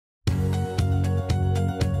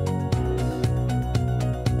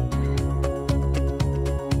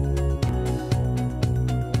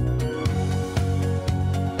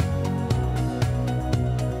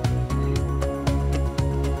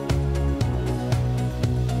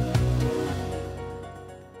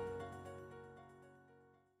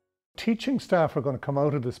teaching staff are going to come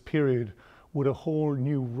out of this period with a whole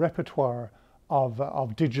new repertoire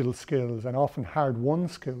of digital skills and often hard-won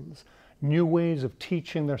skills, new ways of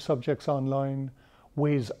teaching their subjects online,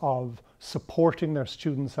 ways of supporting their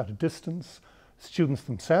students at a distance. Students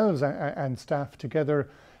themselves and staff together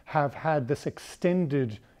have had this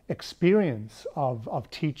extended experience of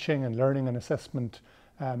teaching and learning and assessment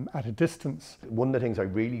at a distance. One of the things I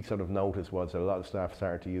really sort of noticed was that a lot of staff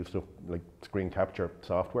started to use stuff like screen capture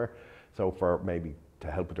software. So for maybe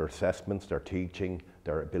to help with their assessments, their teaching,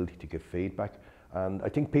 their ability to give feedback. And I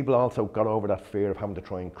think people also got over that fear of having to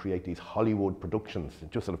try and create these Hollywood productions,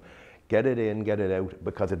 just sort of get it in, get it out,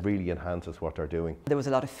 because it really enhances what they're doing. There was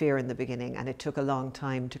a lot of fear in the beginning, and it took a long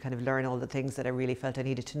time to kind of learn all the things that I really felt I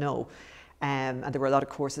needed to know. And there were a lot of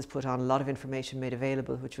courses put on, a lot of information made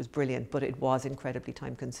available, which was brilliant, but it was incredibly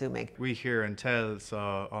time consuming. We here in VITA&L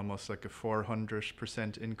saw almost like a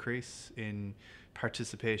 400% increase in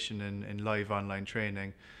participation in live online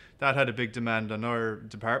training. That had a big demand on our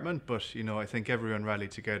department, but you know, I think everyone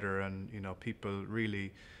rallied together, and you know, people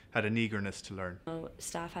really had an eagerness to learn.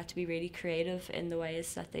 Staff had to be really creative in the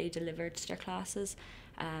ways that they delivered their classes.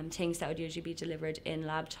 Things that would usually be delivered in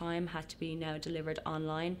lab time had to be now delivered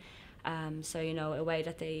online. So you know, a way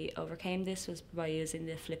that they overcame this was by using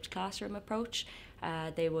the flipped classroom approach.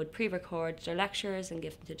 They would pre-record their lectures and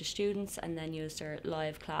give them to the students, and then use their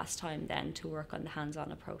live class time then to work on the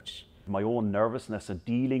hands-on approach. My own nervousness of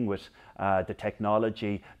dealing with the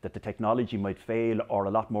technology, that the technology might fail, or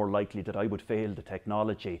a lot more likely that I would fail the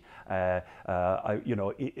technology. I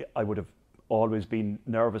would have always been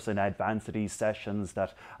nervous in advance of these sessions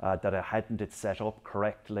that I hadn't it set up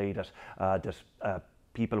correctly, that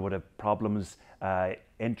people would have problems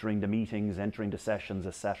entering the meetings, entering the sessions,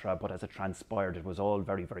 etc. But as it transpired, it was all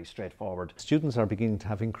very, very straightforward. Students are beginning to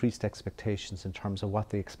have increased expectations in terms of what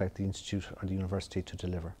they expect the institute or the university to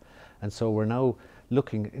deliver. And so we're now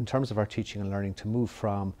looking, in terms of our teaching and learning, to move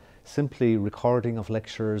from simply recording of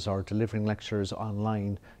lectures or delivering lectures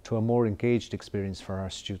online to a more engaged experience for our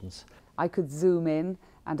students. I could zoom in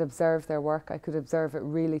and observe their work. I could observe it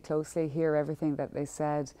really closely, hear everything that they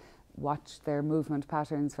said, watch their movement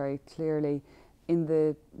patterns very clearly. In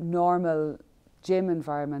the normal gym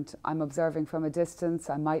environment, I'm observing from a distance.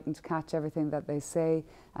 I mightn't catch everything that they say,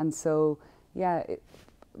 and so yeah,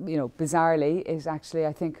 you know, bizarrely, it actually,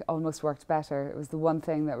 I think, almost worked better. It was the one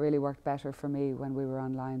thing that really worked better for me when we were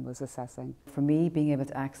online, was assessing. For me, being able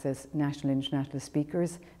to access national and international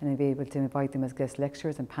speakers and be able to invite them as guest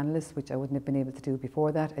lecturers and panellists, which I wouldn't have been able to do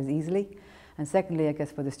before that as easily. And secondly, I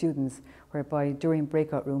guess for the students, whereby during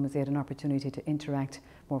breakout rooms they had an opportunity to interact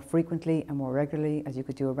more frequently and more regularly, as you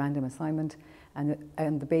could do a random assignment, and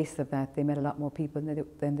on the basis of that they met a lot more people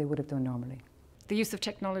than they would have done normally. The use of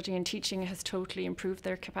technology in teaching has totally improved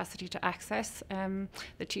their capacity to access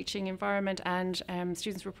the teaching environment, and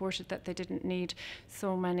students reported that they didn't need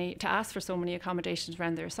to ask for so many accommodations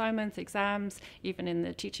around their assignments, exams, even in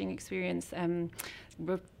the teaching experience.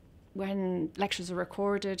 When lectures are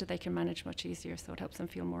recorded, they can manage much easier, so it helps them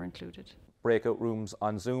feel more included. Breakout rooms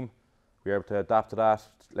on Zoom, we were able to adapt to that.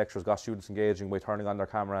 Lecturers got students engaging by turning on their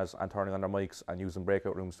cameras and turning on their mics and using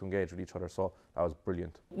breakout rooms to engage with each other, so that was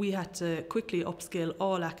brilliant. We had to quickly upskill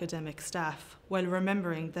all academic staff while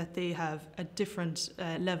remembering that they have a different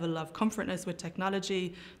level of comfortness with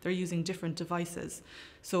technology. They're using different devices.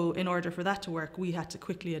 So in order for that to work, we had to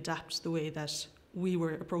quickly adapt the way that we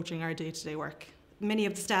were approaching our day-to-day work. Many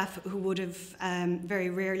of the staff who would have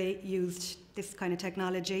very rarely used this kind of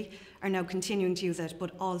technology are now continuing to use it,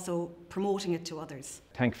 but also promoting it to others.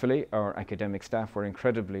 Thankfully, our academic staff were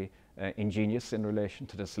incredibly ingenious in relation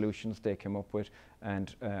to the solutions they came up with,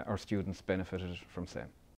 and our students benefited from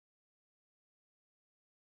same.